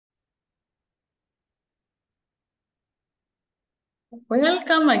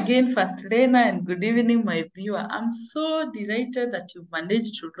Welcome again, First Lena, and good evening, my viewer. I'm so delighted that you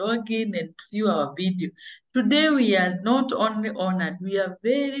managed to log in and view our video. Today, we are not only honored, we are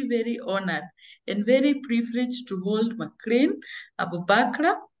very, very honored and very privileged to hold Macrane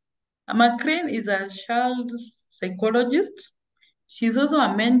Abubakra. Macrane is a child psychologist. She's also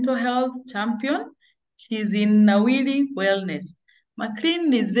a mental health champion. She's in Nawiri Wellness.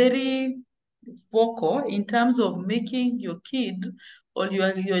 Macrane is very vocal in terms of making your kid or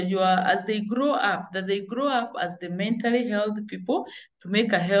your as they grow up, that they grow up as the mentally healthy people to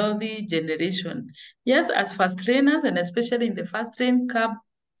make a healthy generation. Yes, as fast trainers and especially in the fast train cab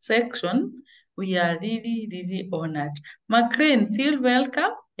section, we are really, really honored. Macrane, feel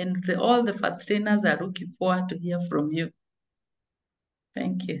welcome, and all the fast trainers are looking forward to hear from you.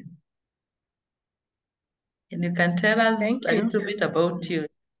 Thank you. And you can tell us Thank a you. little bit about you.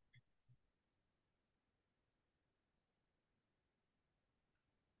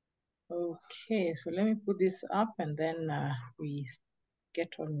 Okay, so let me put this up and then we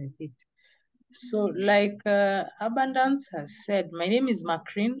get on with it. So like Abundance has said, my name is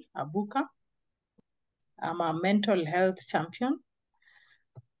Macrane Abuka. I'm a mental health champion.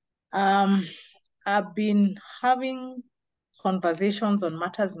 I've been having conversations on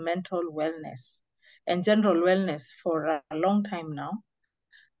matters mental wellness and general wellness for a long time now,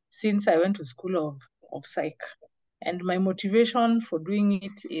 since I went to school of psych. And my motivation for doing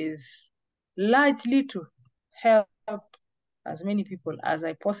it is largely to help as many people as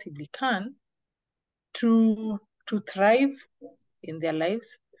I possibly can to thrive in their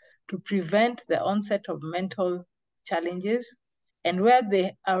lives, to prevent the onset of mental challenges, and where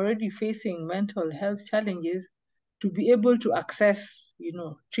they are already facing mental health challenges, to be able to access,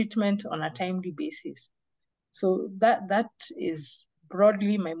 treatment on a timely basis. So that is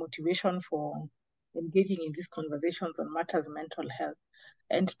broadly my motivation for engaging in these conversations on matters mental health.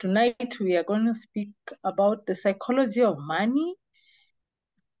 And tonight we are going to speak about the psychology of money.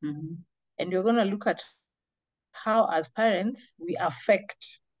 And we're going to look at how, as parents, we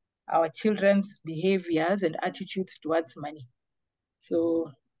affect our children's behaviors and attitudes towards money. So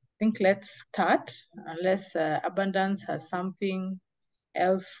I think let's start, unless Abundance has something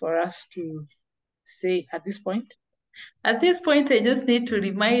else for us to say at this point. At this point, I just need to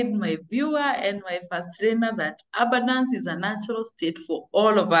remind my viewer and my first trainer that abundance is a natural state for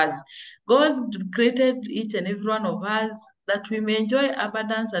all of us. God created each and every one of us that we may enjoy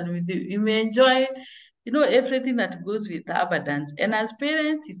abundance and we may enjoy, everything that goes with the abundance. And as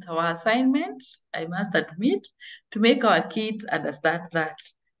parents, it's our assignment, I must admit, to make our kids understand that.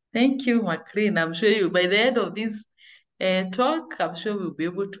 Thank you, Macrane. I'm sure you, by the end of this talk, I'm sure we'll be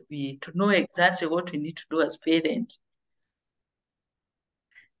able to know exactly what we need to do as parents.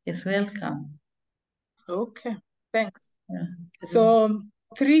 Yes, welcome. Okay, thanks. Yeah. So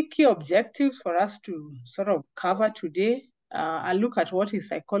 3 key objectives for us to sort of cover today. I'll look at what is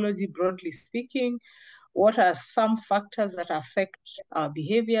psychology, broadly speaking, what are some factors that affect our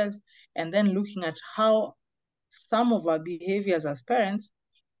behaviors, and then looking at how some of our behaviors as parents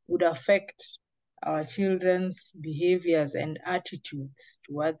would affect our children's behaviors and attitudes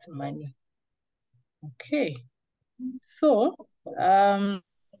towards money. Okay, so I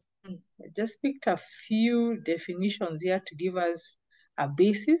just picked a few definitions here to give us a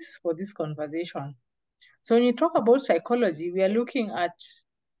basis for this conversation. So when you talk about psychology, we are looking at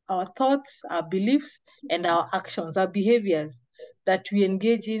our thoughts, our beliefs, and our actions, our behaviors that we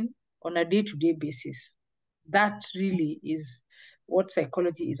engage in on a day-to-day basis. That really is what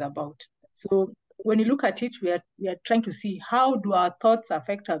psychology is about. So when you look at it, we are trying to see how do our thoughts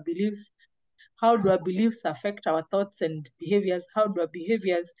affect our beliefs, how do our beliefs affect our thoughts and behaviors, how do our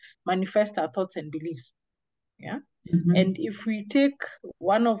behaviors manifest our thoughts and beliefs. Yeah. And if we take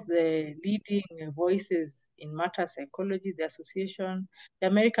one of the leading voices in matter psychology, the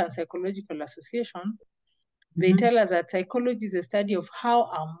American Psychological Association, they tell us that psychology is a study of how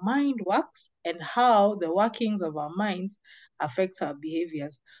our mind works and how the workings of our minds affects our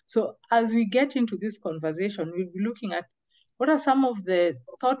behaviors. So as we get into this conversation, we'll be looking at what are some of the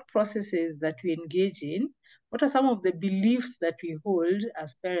thought processes that we engage in, what are some of the beliefs that we hold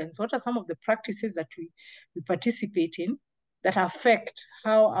as parents, what are some of the practices that we participate in that affect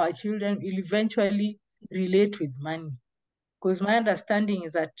how our children will eventually relate with money. Because my understanding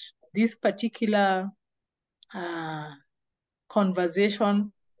is that this particular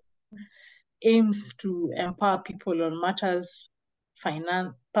conversation aims to empower people on matters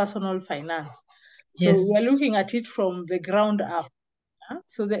personal finance. So Yes. we're looking at it from the ground up.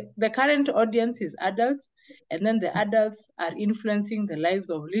 So the current audience is adults, and then the adults are influencing the lives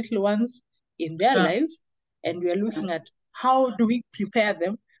of little ones in their lives. And we are looking at how do we prepare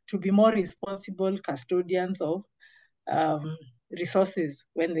them to be more responsible custodians of resources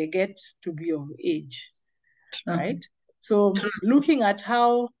when they get to be of age, right? So looking at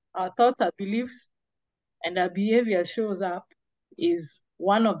how our thoughts, our beliefs, and our behavior shows up is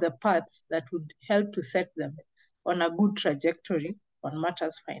one of the parts that would help to set them on a good trajectory on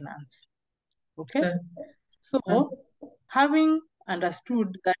matters finance. Okay? So having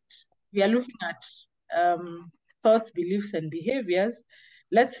understood that we are looking at thoughts, beliefs, and behaviors,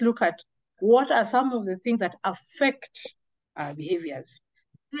 let's look at what are some of the things that affect our behaviors.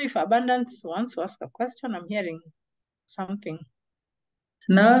 If Abundance wants to ask a question, I'm hearing something.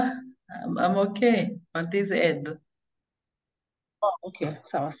 No, I'm okay on this end. Oh, okay,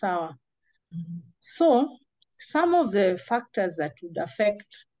 sawa sawa. So some of the factors that would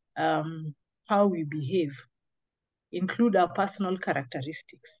affect how we behave include our personal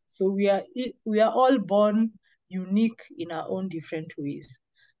characteristics. So we are all born unique in our own different ways.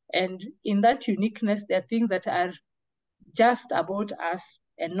 And in that uniqueness, there are things that are just about us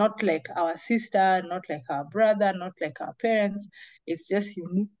and not like our sister, not like our brother, not like our parents. It's just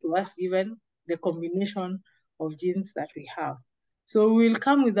unique to us given the combination of genes that we have. So we'll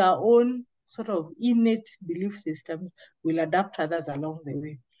come with our own sort of innate belief systems. We'll adapt others along the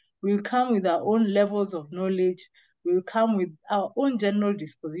way. We'll come with our own levels of knowledge. We'll come with our own general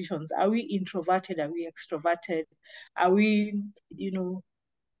dispositions. Are we introverted? Are we extroverted? Are we,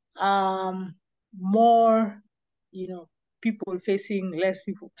 more, people facing, less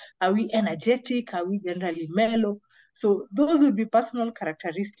people? Are we energetic? Are we generally mellow? So those would be personal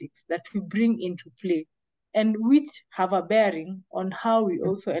characteristics that we bring into play and which have a bearing on how we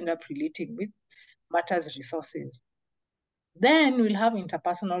also end up relating with matters resources. Then we'll have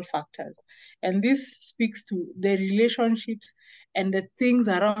interpersonal factors. And this speaks to the relationships and the things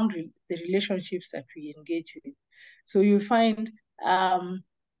around the relationships that we engage with. So you find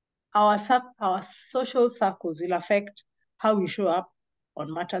our social circles will affect how we show up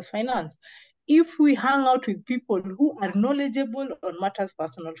on matters finance. If we hang out with people who are knowledgeable on matters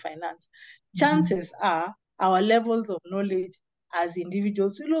personal finance, chances are our levels of knowledge as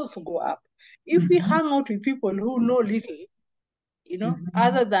individuals will also go up. If we hang out with people who know little,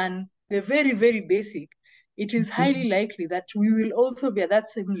 other than the very, very basic, it is highly likely that we will also be at that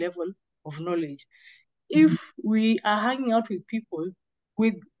same level of knowledge. If we are hanging out with people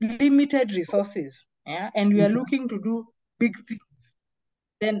with limited resources, and we are looking to do big things,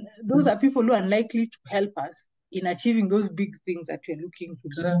 then those are people who are unlikely to help us in achieving those big things that we're looking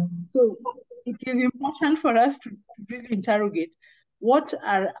to do. So it is important for us to really interrogate what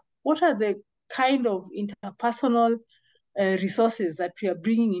are the kind of interpersonal resources that we are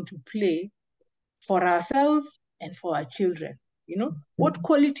bringing into play for ourselves and for our children. What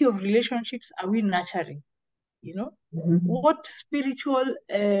quality of relationships are we nurturing? What spiritual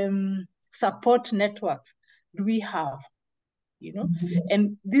support networks do we have?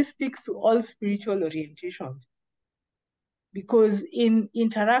 And this speaks to all spiritual orientations, because in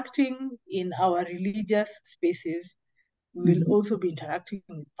interacting in our religious spaces, we will also be interacting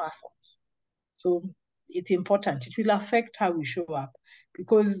with persons. So it's important. It will affect how we show up,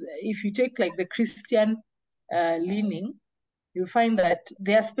 because if you take like the Christian leaning, you find that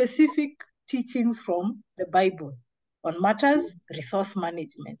there are specific teachings from the Bible on matters resource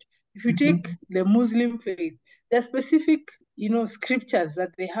management. If you take the Muslim faith, there are specific, scriptures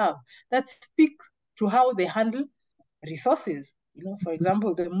that they have that speak to how they handle resources. For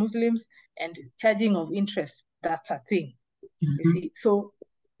example, the Muslims and charging of interest, that's a thing. You see, so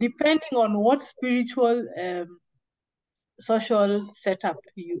depending on what spiritual social setup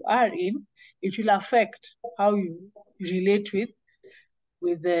you are in, it will affect how you relate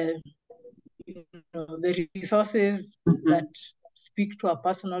with the resources that speak to our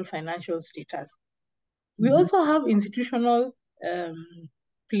personal financial status. We also have institutional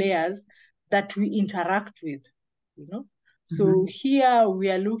players that we interact with, So here we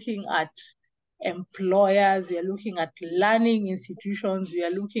are looking at employers, we are looking at learning institutions, we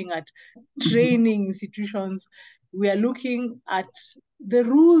are looking at training institutions, we are looking at the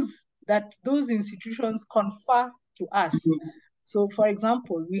rules that those institutions confer to us. So for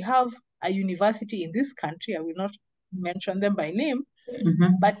example, we have a university in this country, I will not mention them by name,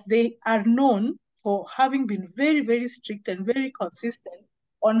 but they are known for having been very, very strict and very consistent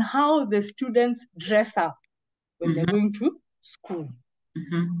on how the students dress up when they're going to school.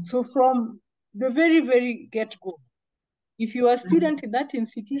 So from the very, very get-go, if you are a student in that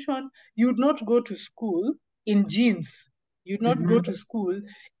institution, you would not go to school in jeans. You'd not go to school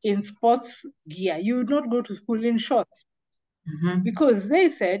in sports gear. You would not go to school in shorts. Because they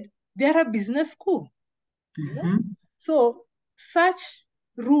said they're a business school. So such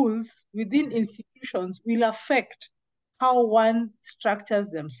rules within institutions will affect how one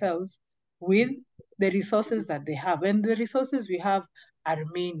structures themselves with the resources that they have. And the resources we have are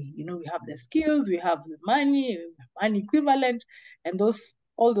many. We have the skills, we have the money equivalent, and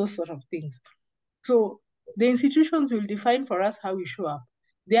all those sort of things. So the institutions will define for us how we show up.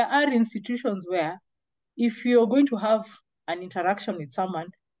 There are institutions where if you're going to have an interaction with someone,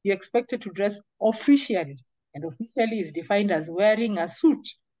 you're expected to dress officially. And officially is defined as wearing a suit.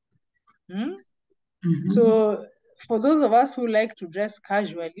 So for those of us who like to dress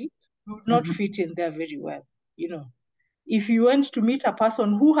casually, we would not fit in there very well. If you went to meet a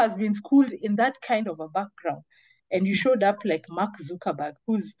person who has been schooled in that kind of a background and you showed up like Mark Zuckerberg,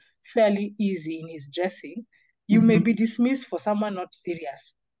 who's fairly easy in his dressing, you may be dismissed for someone not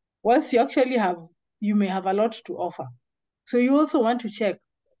serious. Once you may have a lot to offer. So you also want to check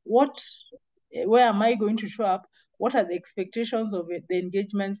where am I going to show up? What are the expectations of the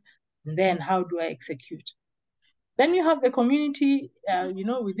engagements? And then how do I execute? Then you have the community,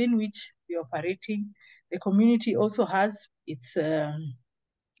 within which we're operating. The community also has its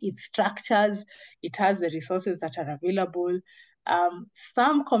structures. It has the resources that are available.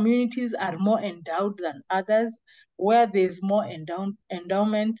 Some communities are more endowed than others. Where there's more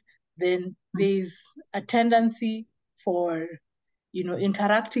endowment, then there's a tendency for,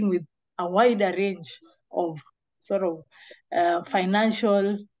 interacting with a wider range of sort of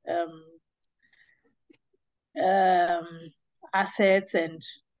financial assets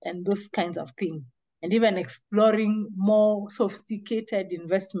and those kinds of things, and even exploring more sophisticated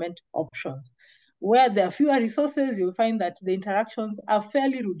investment options. Where there are fewer resources, you'll find that the interactions are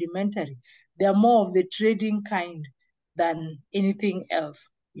fairly rudimentary. They're more of the trading kind than anything else,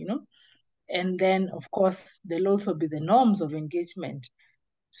 And then, of course, there'll also be the norms of engagement.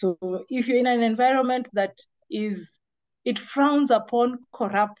 So if you're in an environment that it frowns upon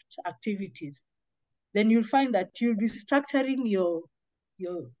corrupt activities, then you'll find that you'll be structuring your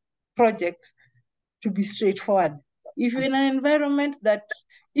projects to be straightforward. If you're in an environment that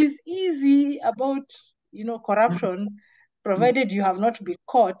is easy about, corruption, provided you have not been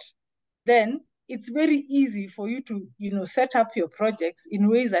caught, then it's very easy for you to, set up your projects in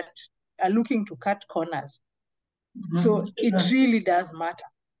ways that are looking to cut corners. So it really does matter.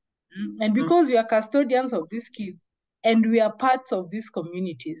 And because we are custodians of these kids and we are parts of these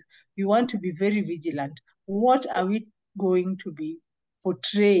communities, we want to be very vigilant. What are we going to be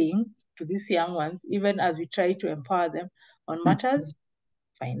portraying to these young ones, even as we try to empower them on matters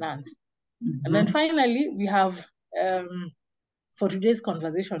finance? And then finally, we have, for today's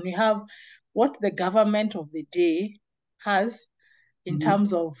conversation, we have what the government of the day has in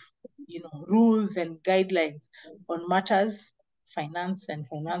terms of, rules and guidelines on matters finance and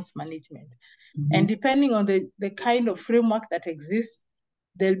finance management. And depending on the kind of framework that exists,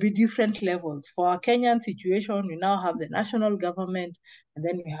 there'll be different levels. For our Kenyan situation, we now have the national government, and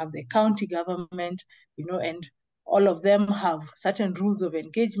then we have the county government, and all of them have certain rules of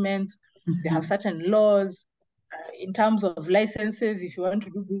engagements. They have certain laws. In terms of licenses, if you want to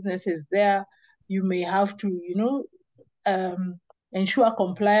do businesses there, you may have to, ensure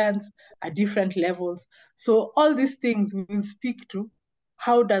compliance at different levels. So all these things will speak to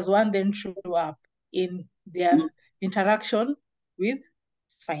how does one then show up in their interaction with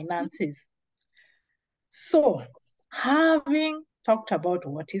finances. So having talked about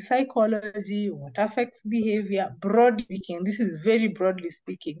what is psychology, what affects behavior, broadly speaking, this is very broadly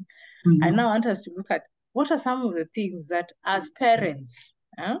speaking, I now want us to look at what are some of the things that as parents,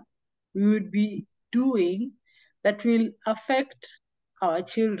 we would be doing that will affect our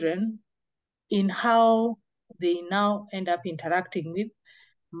children in how they now end up interacting with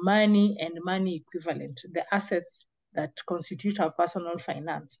money and money equivalent, the assets that constitute our personal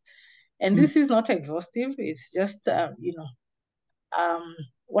finance. And this is not exhaustive. It's just,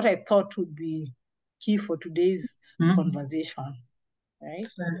 what I thought would be key for today's conversation, right?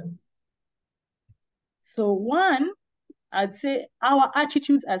 So one, I'd say our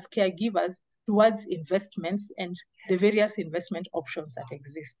attitudes as caregivers towards investments and the various investment options that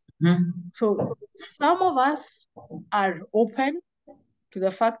exist. So some of us are open to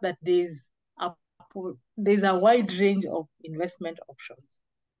the fact that there's a wide range of investment options.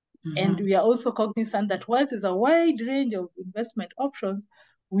 And we are also cognizant that while there's a wide range of investment options,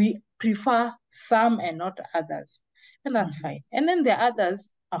 we prefer some and not others. And that's fine. And then there are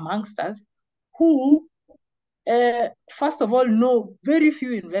others amongst us who, first of all, know very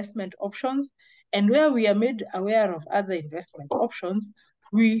few investment options. And where we are made aware of other investment options,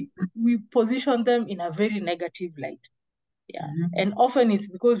 we position them in a very negative light. Yeah. And often it's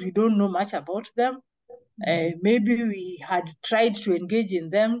because we don't know much about them. Maybe we had tried to engage in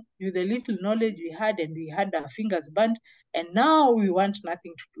them with the little knowledge we had, and we had our fingers burnt, and now we want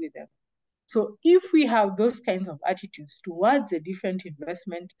nothing to do with them. So if we have those kinds of attitudes towards the different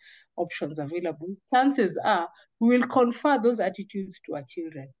investment options available, chances are we will confer those attitudes to our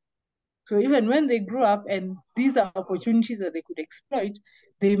children. So even when they grow up and these are opportunities that they could exploit,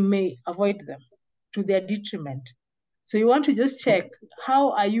 they may avoid them to their detriment. So you want to just check,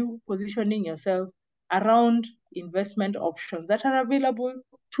 how are you positioning yourself around investment options that are available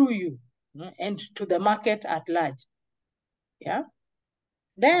to you and to the market at large? Yeah.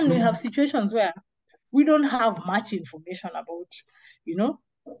 Then we have situations where we don't have much information about,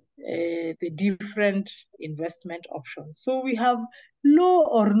 the different investment options. So we have low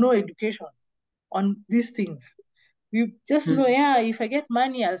or no education on these things. We just know, yeah, if I get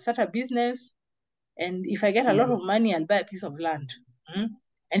money, I'll start a business. And if I get a lot of money, I'll buy a piece of land. And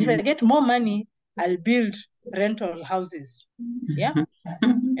if I get more money, I'll build rental houses. Yeah.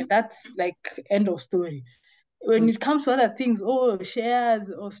 And that's like end of story. When it comes to other things,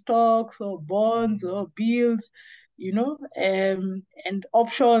 shares or stocks or bonds or bills, and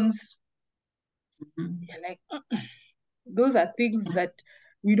options, you're like, those are things that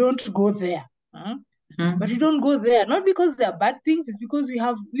we don't go there. But we don't go there, not because they are bad things, it's because we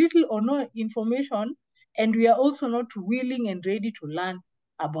have little or no information, and we are also not willing and ready to learn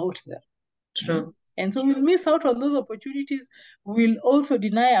about them. True. And so we'll miss out on those opportunities. We'll also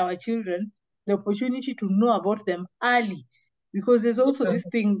deny our children the opportunity to know about them early, because there's also this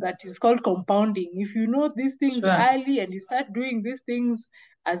thing that is called compounding. If you know these things early and you start doing these things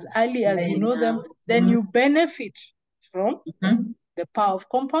as early as you know them, then you benefit from the power of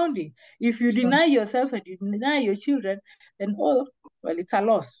compounding. If you deny yourself and you deny your children, then, it's a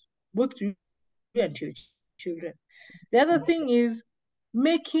loss, both to you and to your children. The other thing is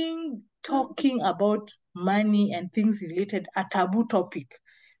talking about money and things related a taboo topic.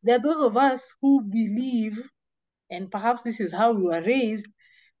 There are those of us who believe, and perhaps this is how we were raised,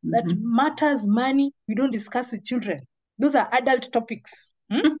 that matters money we don't discuss with children. Those are adult topics.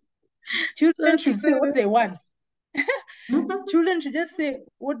 Children should say what they want. Children should just say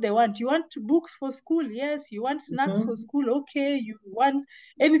what they want. You want books for school? Yes. You want snacks for school? Okay. You want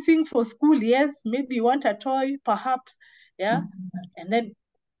anything for school? Yes. Maybe you want a toy, perhaps. Yeah. And then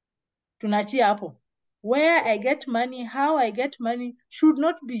tunachia hapo. Where I get money, how I get money should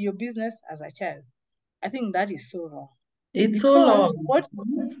not be your business as a child. I think that is so wrong. It's so wrong.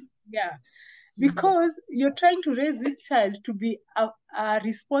 Because you're trying to raise this child to be a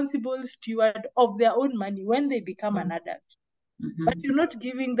responsible steward of their own money when they become an adult. But you're not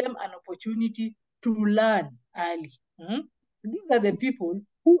giving them an opportunity to learn early. These are the people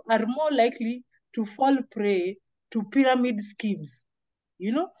who are more likely to fall prey to pyramid schemes,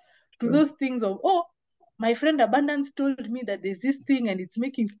 to those things of, my friend Abundance told me that there's this thing and it's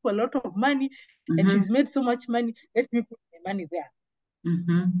making people a lot of money and she's made so much money, let me put my money there.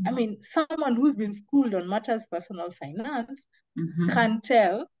 I mean, someone who's been schooled on matters personal finance can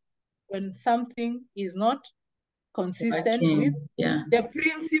tell when something is not consistent with the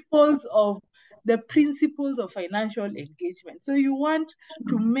principles of financial engagement. So you want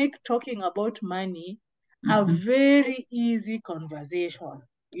to make talking about money a very easy conversation,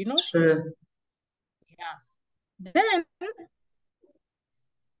 True. Yeah. Then,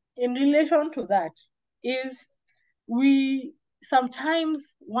 in relation to that, is we sometimes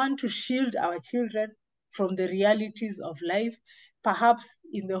want to shield our children from the realities of life, perhaps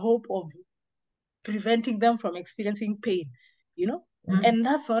in the hope of preventing them from experiencing pain, and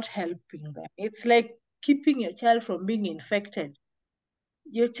that's not helping them. It's like keeping your child from being infected.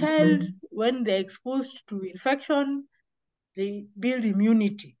 Your child, when they're exposed to infection, they build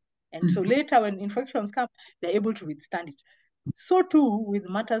immunity. And so later when infections come, they're able to withstand it. So too with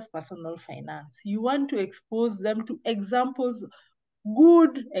matters personal finance. You want to expose them to examples,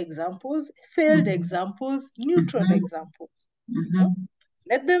 good examples, failed examples, neutral examples.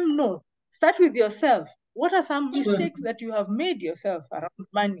 Let them know. Start with yourself. What are some mistakes that you have made yourself around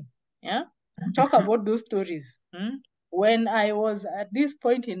money? Yeah. Talk about those stories. When I was at this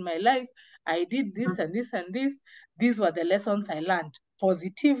point in my life, I did this and this and this. These were the lessons I learned.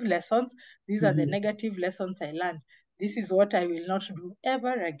 Positive lessons. These are the negative lessons I learned. This is what I will not do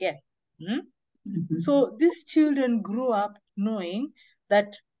ever again. So these children grow up knowing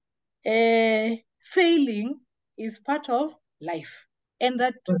that failing is part of life, and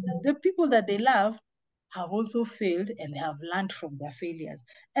that the people that they love have also failed and they have learned from their failures.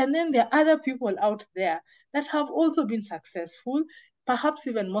 And then there are other people out there that have also been successful, perhaps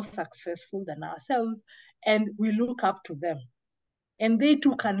even more successful than ourselves, and we look up to them. And they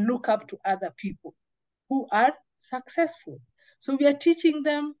too can look up to other people who are successful. So we are teaching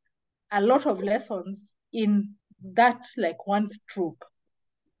them a lot of lessons in that like one stroke,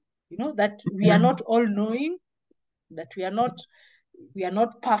 that we are not all knowing, that we are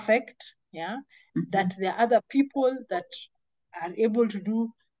not perfect, that there are other people that are able to do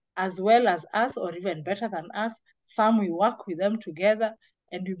as well as us or even better than us. Some we work with them together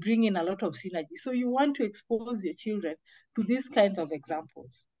and we bring in a lot of synergy. So you want to expose your children to these kinds of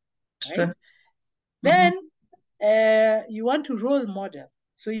examples, right? Then you want to role model.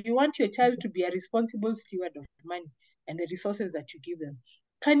 So you want your child to be a responsible steward of money and the resources that you give them.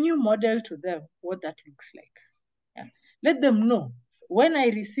 Can you model to them what that looks like? Yeah. Let them know, when I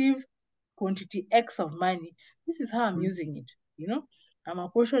receive quantity X of money, this is how I'm using it. I'm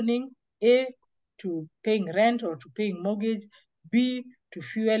apportioning A to paying rent or to paying mortgage, B to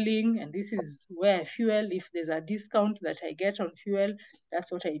fueling, and this is where I fuel. If there's a discount that I get on fuel,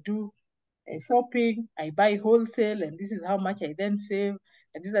 that's what I do. Shopping, I buy wholesale, and this is how much I then save.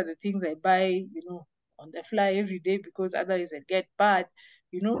 And these are the things I buy, on the fly every day, because otherwise I get bad.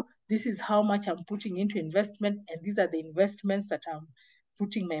 This is how much I'm putting into investment, and these are the investments that I'm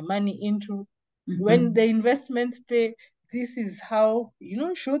putting my money into. When the investments pay, this is how,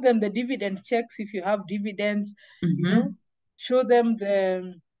 show them the dividend checks if you have dividends, show them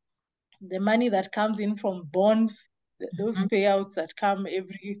the money that comes in from bonds, those payouts that come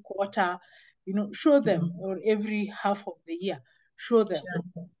every quarter, show them, or every half of the year, show them.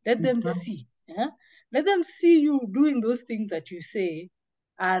 Let them see. Let them see you doing those things that you say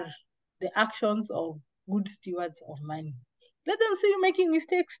are the actions of good stewards of money. Let them see you making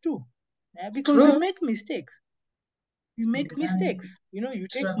mistakes too. Because you make mistakes. You make mistakes. You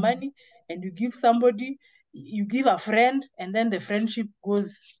take money and you give somebody, you give a friend, and then the friendship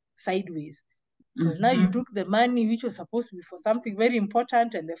goes sideways. Because now you took the money which was supposed to be for something very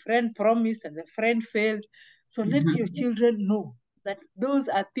important, and the friend promised and the friend failed. So let your children know that those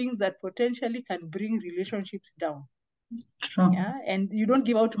are things that potentially can bring relationships down. Yeah, and you don't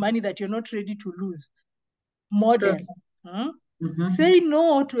give out money that you're not ready to lose. Model. Say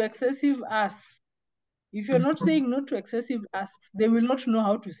no to excessive asks. If you're not saying no to excessive asks, they will not know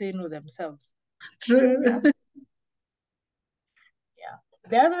how to say no themselves. True. Yeah.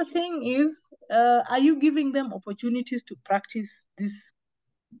 The other thing is, are you giving them opportunities to practice this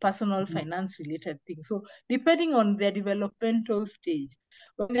personal finance related things? So depending on their developmental stage,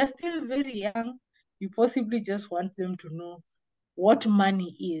 when they're still very young, you possibly just want them to know what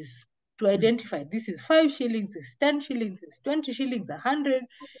money is, to identify this is 5 shillings, this is 10 shillings, this is 20 shillings, 100,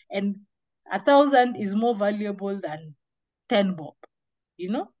 and 1,000 is more valuable than 10 bob,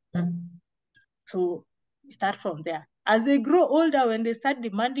 So start from there. As they grow older, when they start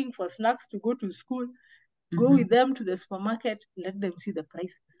demanding for snacks to go to school, go with them to the supermarket, let them see the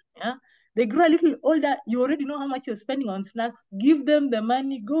prices. Yeah. They grow a little older, you already know how much you're spending on snacks. Give them the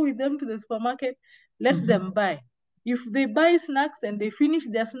money, go with them to the supermarket, let them buy. If they buy snacks and they finish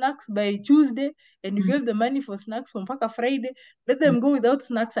their snacks by Tuesday, and you give the money for snacks from Paka Friday, let them go without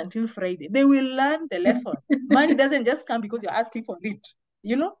snacks until Friday. They will learn the lesson. Money doesn't just come because you're asking for it.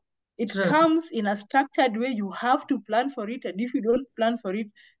 It comes in a structured way. You have to plan for it. And if you don't plan for it,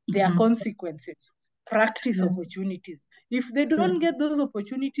 there are consequences. Practice opportunities. If they don't get those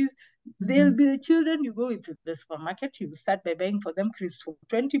opportunities, they'll be the children. You go into the supermarket, you start by buying for them crisps for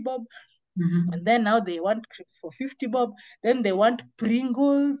 20 bob. And then now they want crisps for 50 bob. Then they want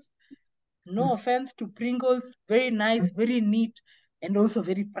Pringles. No offense to Pringles. Very nice, very neat, and also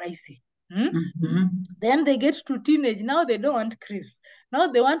very pricey. Then they get to teenage. Now they don't want crisps. Now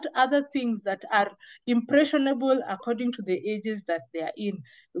they want other things that are impressionable according to the ages that they are in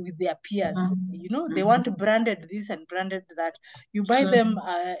with their peers. They want branded this and branded that. You buy them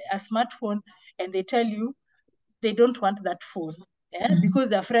a smartphone and they tell you they don't want that phone.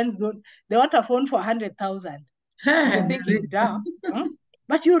 Because their friends don't. They want a phone for 100,000. And they're thinking, duh.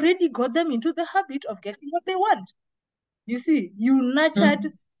 But you already got them into the habit of getting what they want. You see, you nurtured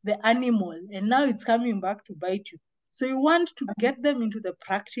the animal and now it's coming back to bite you. So you want to get them into the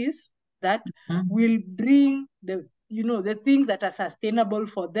practice that will bring the things that are sustainable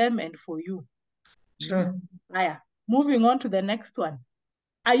for them and for you. Sure. Moving on to the next one.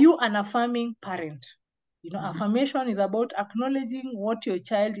 Are you an affirming parent? Affirmation is about acknowledging what your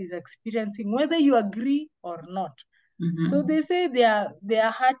child is experiencing, whether you agree or not. So they say they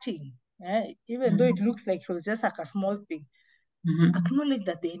are hurting, even though it looks like it was just like a small thing. Acknowledge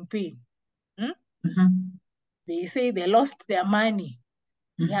that they're in pain. They say they lost their money.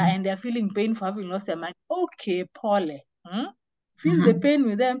 And they're feeling pain for having lost their money. Okay, Paul. Feel the pain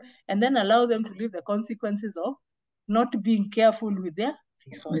with them and then allow them to live the consequences of not being careful with their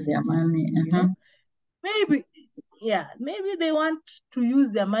resources. With their money. maybe, yeah, maybe they want to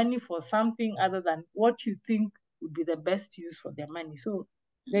use their money for something other than what you think would be the best use for their money. So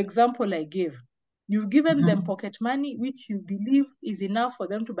the example I gave, you've given them pocket money, which you believe is enough for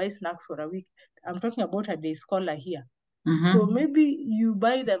them to buy snacks for a week. I'm talking about a day scholar here. So maybe you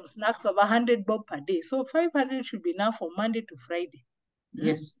buy them snacks of 100 bob per day. So 500 should be enough for Monday to Friday.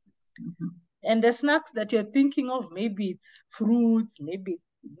 Yes. And the snacks that you're thinking of, maybe it's fruits, maybe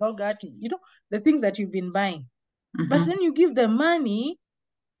yogurt, the things that you've been buying. But when you give them money,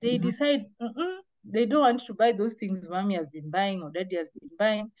 they decide they don't want to buy those things mommy has been buying or daddy has been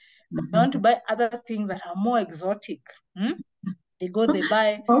buying. They want to buy other things that are more exotic. They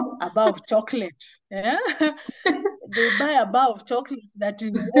buy a bar of chocolate. Yeah? They buy a bar of chocolate that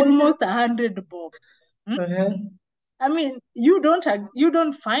is almost 100 bob. I mean, you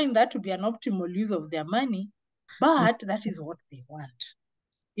don't find that to be an optimal use of their money, but that is what they want.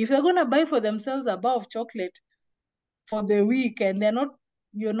 If they're gonna buy for themselves a bar of chocolate for the week and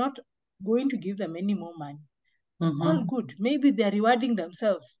you're not going to give them any more money, all good. Maybe they're rewarding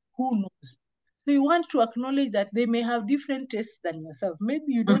themselves. Who knows? So you want to acknowledge that they may have different tastes than yourself. Maybe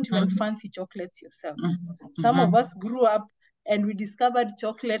you don't even fancy chocolates yourself. Some of us grew up and we discovered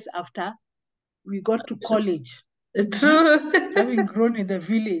chocolates after we got to college. True. Having grown in the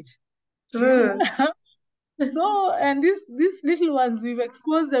village. True. So, and these little ones, we've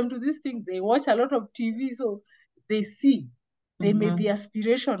exposed them to these things. They watch a lot of TV, so they see. They may be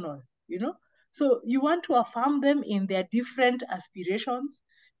aspirational, So you want to affirm them in their different aspirations.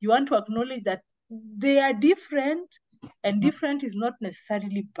 You want to acknowledge that they are different, and different is not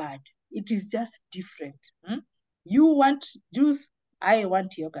necessarily bad. It is just different. You want juice, I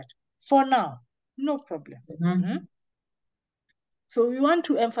want yogurt. For now, no problem. So we want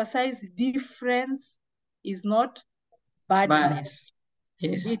to emphasize difference is not badness.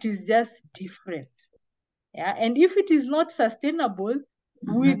 Yes. It is just different. Yeah. And if it is not sustainable,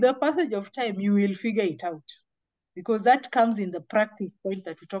 with the passage of time, you will figure it out. Because that comes in the practice point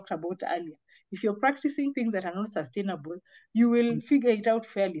that we talked about earlier. If you're practicing things that are not sustainable, you will figure it out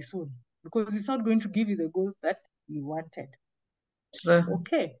fairly soon. Because it's not going to give you the goals that you wanted. True.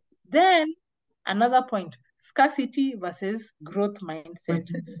 Okay. Then another point, scarcity versus growth mindset.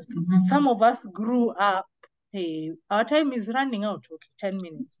 Some of us grew up, hey, our time is running out. Okay, 10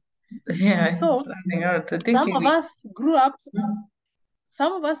 minutes. Yeah, So it's running out. I think some of us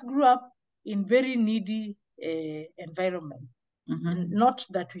grew up in very needy environment. And not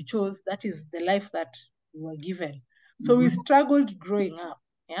that we chose, that is the life that we were given. So we struggled growing up.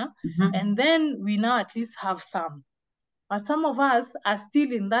 Yeah. And then we now at least have some. But some of us are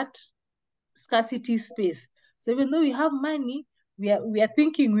still in that scarcity space. So even though we have money, we are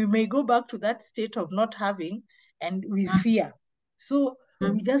thinking we may go back to that state of not having, and we fear. So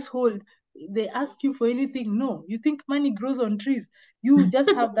we just hold. They ask you for anything. No, you think money grows on trees. You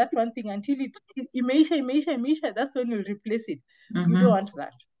just have that one thing until it imeisha. That's when you replace it. You don't want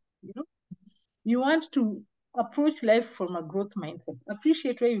that. You want to approach life from a growth mindset.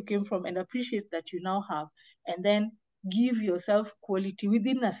 Appreciate where you came from and appreciate that you now have, and then give yourself quality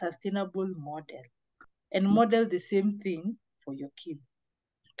within a sustainable model, and model the same thing for your kids.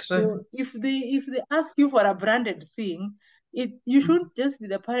 So if they ask you for a branded thing, you shouldn't just be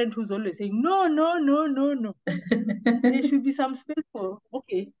the parent who's always saying no. There should be some space for,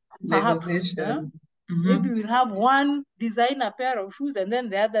 okay, perhaps maybe we'll have one designer pair of shoes and then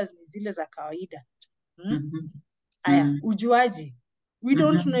the others ni zile za kawaida. Aya, ujuaji. We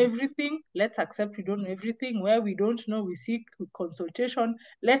don't know everything. Let's accept we don't know everything. Where we don't know, we seek consultation.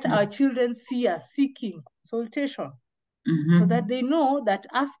 Let our children see us seeking consultation, so that they know that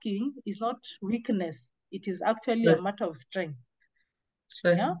asking is not weakness. It is actually a matter of strength.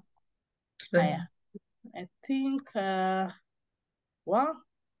 Yeah? Aya. I think, well,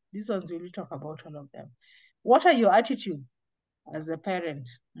 these ones we'll talk about all of them. What are your attitudes as a parent?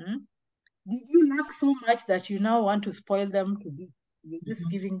 Did you lack so much that you now want to spoil them to be? You're just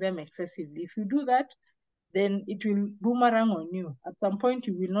giving them excessively. If you do that, then it will boomerang on you. At some point,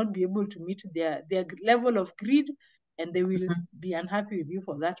 you will not be able to meet their level of greed, and they will be unhappy with you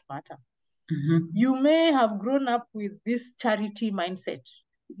for that matter. You may have grown up with this charity mindset.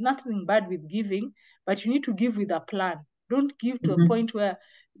 Nothing bad with giving, but you need to give with a plan. Don't give to a point where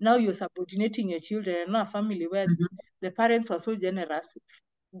now you're subordinating your children, and not a family where the parents were so generous.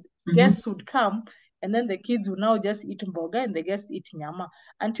 Guests would come, and then the kids would now just eat mboga and the guests eat nyama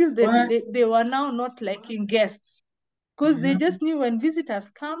until they were now not liking guests, because they just knew when visitors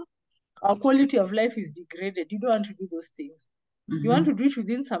come, our quality of life is degraded. You don't want to do those things. You want to do it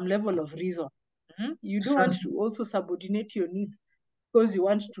within some level of reason. You don't want to also subordinate your needs because you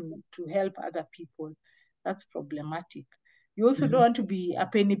want to help other people. That's problematic. You also don't want to be a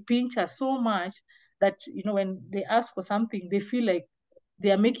penny pincher so much that, when they ask for something, they feel like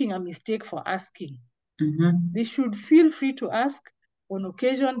they are making a mistake for asking. They should feel free to ask. On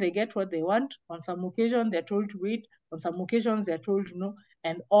occasion, they get what they want. On some occasion, they're told to wait. On some occasions, they're told no.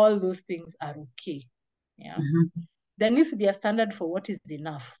 And all those things are okay. Yeah. There needs to be a standard for what is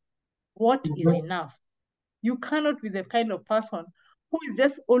enough. What is enough? You cannot be the kind of person who is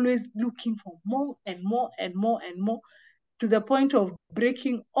just always looking for more and more and more and more, to the point of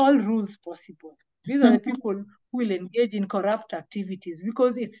breaking all rules possible. These are the people who will engage in corrupt activities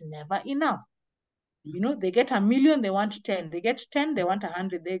because it's never enough. They get 1 million, they want 10. They get 10, they want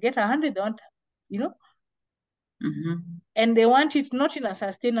 100. They get 100, they want, and they want it not in a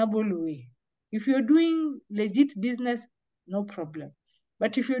sustainable way. If you're doing legit business, no problem.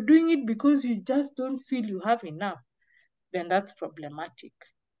 But if you're doing it because you just don't feel you have enough, then that's problematic.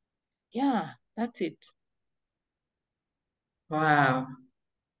 Yeah, that's it. Wow.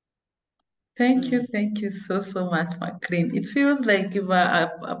 Thank you so much, Maclean. It feels like if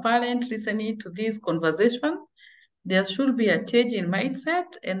a parent listening to this conversation, there should be a change in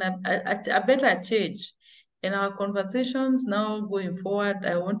mindset and a better change. In our conversations now going forward,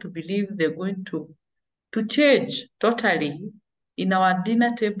 I want to believe they're going to change totally in our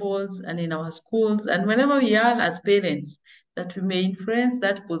dinner tables and in our schools and whenever we are as parents, that we may influence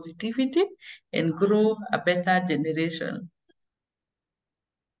that positivity and grow a better generation.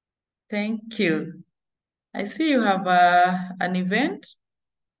 Thank you. I see you have an event.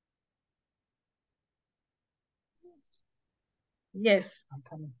 Yes, I'm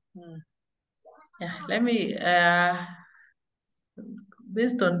coming. Yeah, let me,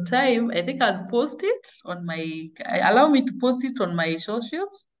 based on time, I think I'll post it on allow me to post it on my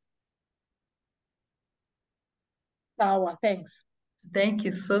socials. Thanks. Thank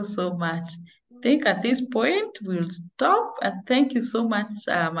you so much. I think at this point, we'll stop. And thank you so much,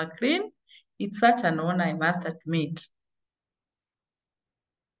 Maclean. It's such an honor, I must admit.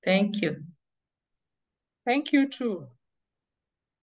 Thank you. Thank you too.